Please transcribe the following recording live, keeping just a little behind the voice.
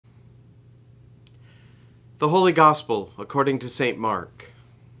The Holy Gospel according to St. Mark.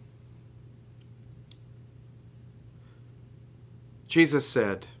 Jesus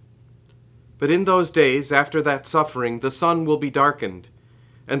said, "But in those days, after that suffering, the sun will be darkened,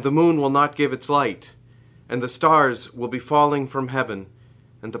 and the moon will not give its light, and the stars will be falling from heaven,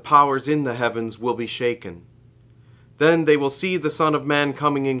 and the powers in the heavens will be shaken. Then they will see the Son of Man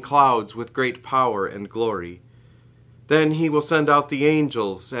coming in clouds with great power and glory. Then he will send out the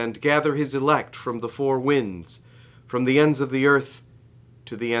angels and gather his elect from the four winds, from the ends of the earth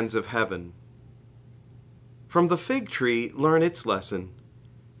to the ends of heaven." From the fig tree, learn its lesson.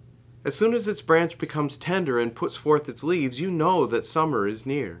 As soon as its branch becomes tender and puts forth its leaves, you know that summer is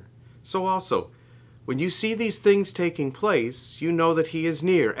near. So also, when you see these things taking place, you know that he is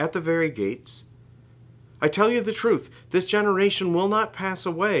near, at the very gates. I tell you the truth, this generation will not pass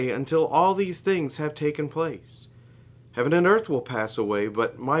away until all these things have taken place. Heaven and earth will pass away,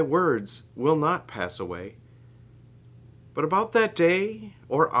 but my words will not pass away. But about that day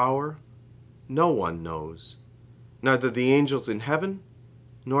or hour, no one knows, neither the angels in heaven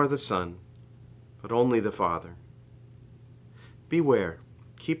nor the Son, but only the Father. Beware,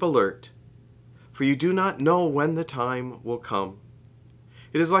 keep alert, for you do not know when the time will come.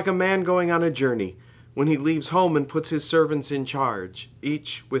 It is like a man going on a journey, when he leaves home and puts his servants in charge,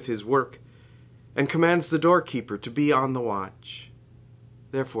 each with his work, and commands the doorkeeper to be on the watch.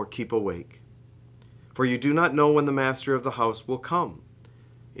 Therefore keep awake, for you do not know when the master of the house will come,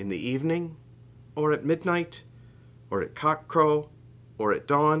 in the evening, or at midnight, or at cockcrow, or at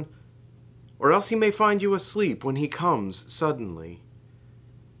dawn, or else he may find you asleep when he comes suddenly.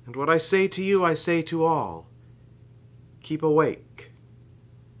 And what I say to you, I say to all, keep awake.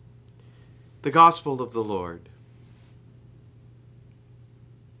 The Gospel of the Lord.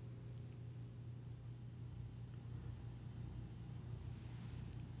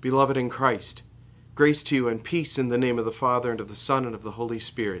 Beloved in Christ, grace to you and peace in the name of the Father, and of the Son, and of the Holy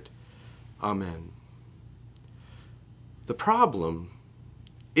Spirit. Amen. The problem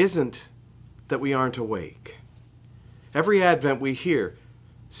isn't that we aren't awake. Every Advent we hear,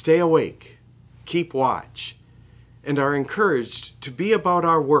 stay awake, keep watch, and are encouraged to be about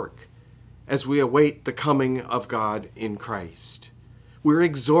our work as we await the coming of God in Christ. We're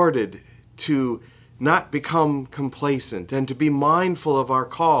exhorted to not become complacent, and to be mindful of our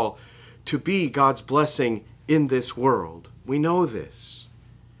call to be God's blessing in this world. We know this.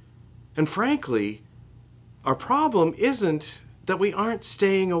 And frankly, our problem isn't that we aren't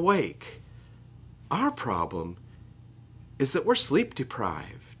staying awake. Our problem is that we're sleep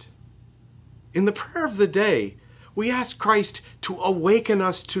deprived. In the prayer of the day, we ask Christ to awaken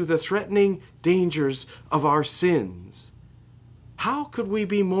us to the threatening dangers of our sins. How could we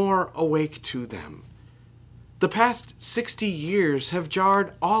be more awake to them? The past 60 years have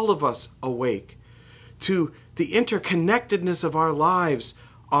jarred all of us awake to the interconnectedness of our lives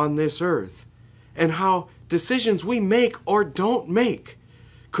on this earth, and how decisions we make or don't make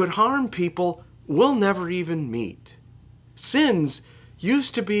could harm people we'll never even meet. Sins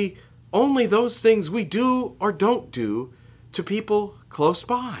used to be only those things we do or don't do to people close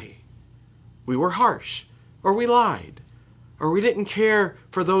by. We were harsh, or we lied, or we didn't care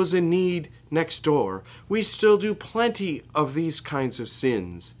for those in need next door. We still do plenty of these kinds of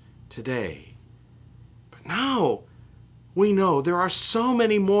sins today. But now we know there are so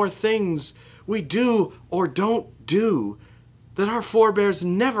many more things we do or don't do that our forebears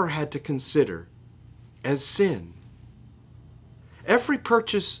never had to consider as sin. Every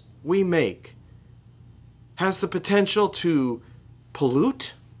purchase we make has the potential to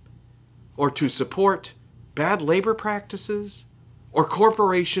pollute or to support bad labor practices or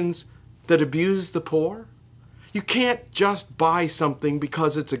corporations that abuse the poor. You can't just buy something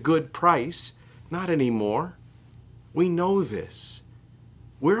because it's a good price. Not anymore. We know this.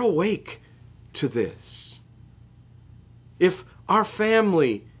 We're awake to this. If our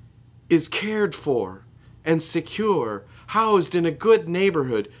family is cared for and secure, housed in a good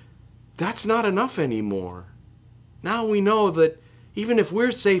neighborhood, that's not enough anymore. Now we know that even if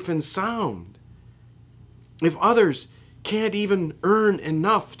we're safe and sound, if others can't even earn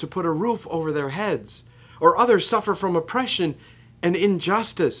enough to put a roof over their heads, or others suffer from oppression and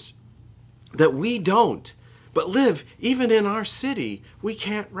injustice that we don't, but live even in our city, we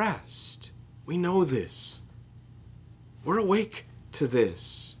can't rest. We know this. We're awake to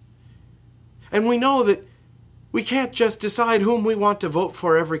this. And we know that we can't just decide whom we want to vote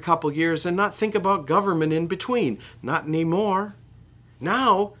for every couple years and not think about government in between. Not anymore.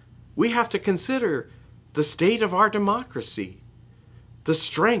 Now we have to consider the state of our democracy, the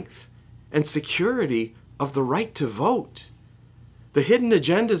strength and security of the right to vote, the hidden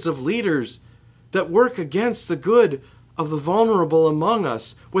agendas of leaders that work against the good of the vulnerable among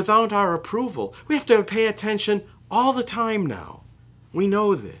us without our approval. We have to pay attention all the time now. We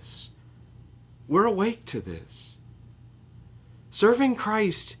know this. We're awake to this. Serving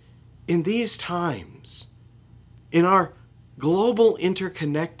Christ in these times, in our global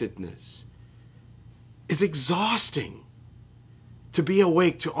interconnectedness, is exhausting. To be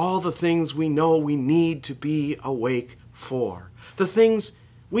awake to all the things we know we need to be awake for. The things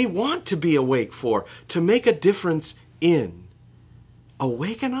we want to be awake for, to make a difference in.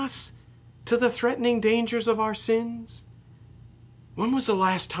 Awaken us to the threatening dangers of our sins? When was the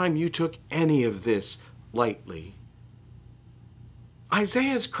last time you took any of this lightly?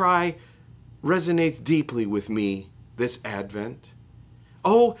 Isaiah's cry resonates deeply with me this Advent.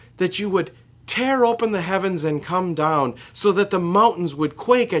 Oh, that you would tear open the heavens and come down so that the mountains would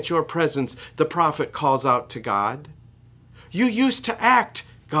quake at your presence, the prophet calls out to God. You used to act,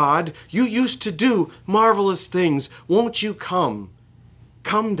 God. You used to do marvelous things. Won't you come?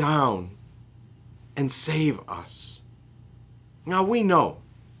 Come down and save us. Now we know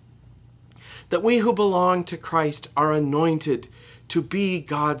that we who belong to Christ are anointed to be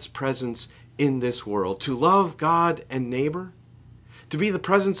God's presence in this world, to love God and neighbor, to be the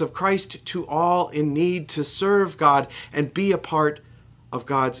presence of Christ to all in need, to serve God and be a part of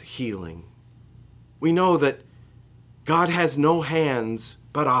God's healing. We know that God has no hands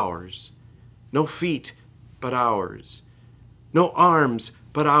but ours, no feet but ours, no arms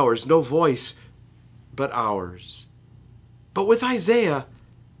but ours, no voice but ours. But with Isaiah,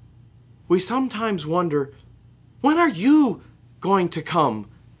 we sometimes wonder, when are you going to come,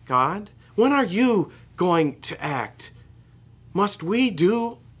 God? When are you going to act? Must we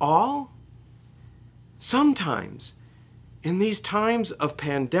do all? Sometimes, in these times of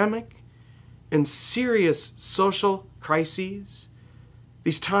pandemic and serious social crises,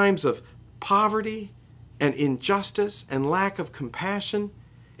 these times of poverty and injustice and lack of compassion,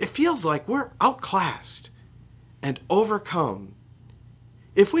 it feels like we're outclassed and overcome.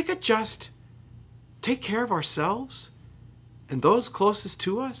 If we could just take care of ourselves and those closest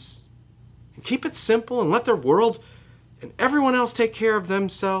to us, and keep it simple and let the world and everyone else take care of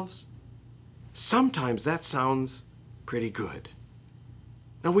themselves, sometimes that sounds pretty good.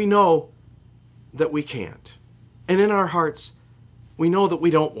 Now we know that we can't. And in our hearts, we know that we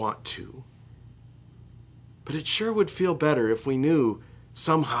don't want to. But it sure would feel better if we knew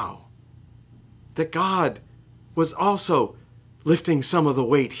somehow that God was also lifting some of the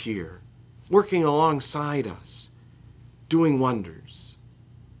weight here, working alongside us, doing wonders.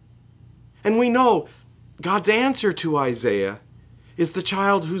 And we know God's answer to Isaiah is the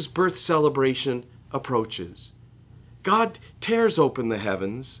child whose birth celebration approaches. God tears open the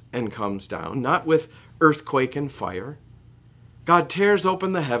heavens and comes down, not with earthquake and fire. God tears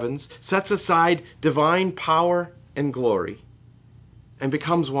open the heavens, sets aside divine power and glory, and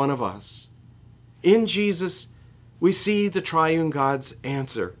becomes one of us. In Jesus, we see the triune God's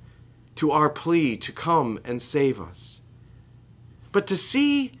answer to our plea to come and save us. But to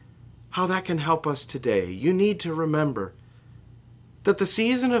see how that can help us today, you need to remember that the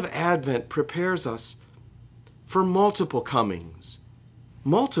season of Advent prepares us for multiple comings,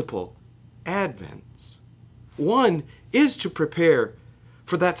 multiple Advents. One is to prepare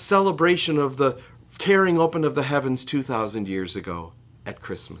for that celebration of the tearing open of the heavens 2,000 years ago at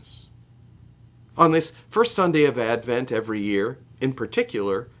Christmas. On this first Sunday of Advent every year, in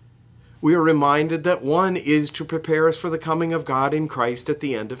particular, we are reminded that one is to prepare us for the coming of God in Christ at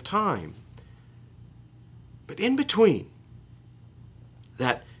the end of time. But in between,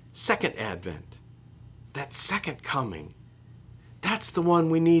 that second Advent, that second coming, that's the one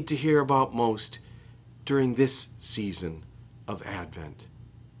we need to hear about most during this season of Advent.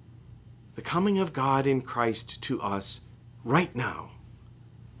 The coming of God in Christ to us right now,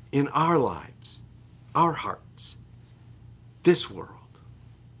 in our lives, our hearts, this world.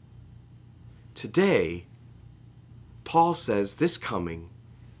 Today, Paul says this coming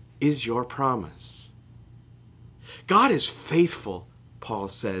is your promise. God is faithful, Paul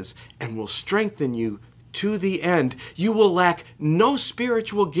says, and will strengthen you to the end. You will lack no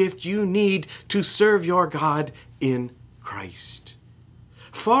spiritual gift you need to serve your God in Christ.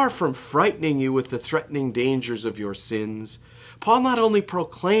 Far from frightening you with the threatening dangers of your sins, Paul not only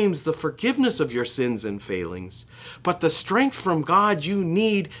proclaims the forgiveness of your sins and failings, but the strength from God you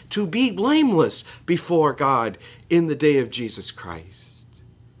need to be blameless before God in the day of Jesus Christ.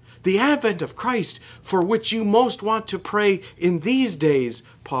 The advent of Christ, for which you most want to pray in these days,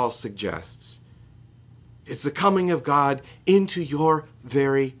 Paul suggests, is the coming of God into your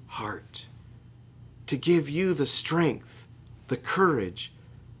very heart to give you the strength, the courage,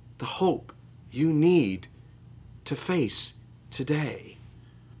 the hope, you need to face today.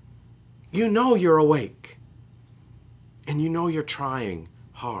 You know you're awake, and you know you're trying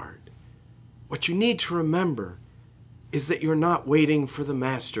hard. What you need to remember is that you're not waiting for the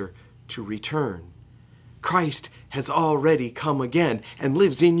Master to return. Christ has already come again and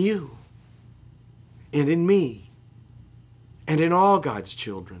lives in you, and in me, and in all God's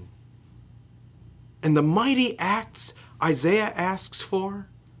children. And the mighty acts Isaiah asks for,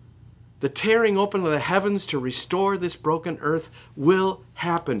 the tearing open of the heavens to restore this broken earth, will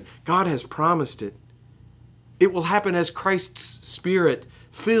happen. God has promised it. It will happen as Christ's Spirit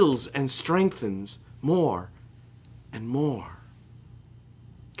fills and strengthens more and more.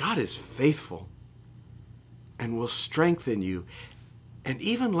 God is faithful and will strengthen you and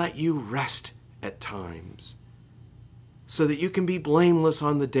even let you rest at times so that you can be blameless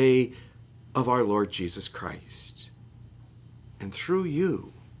on the day of our Lord Jesus Christ. And through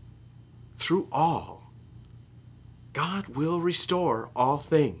you, through all, God will restore all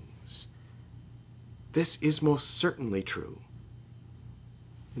things. This is most certainly true.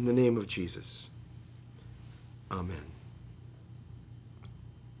 In the name of Jesus, amen.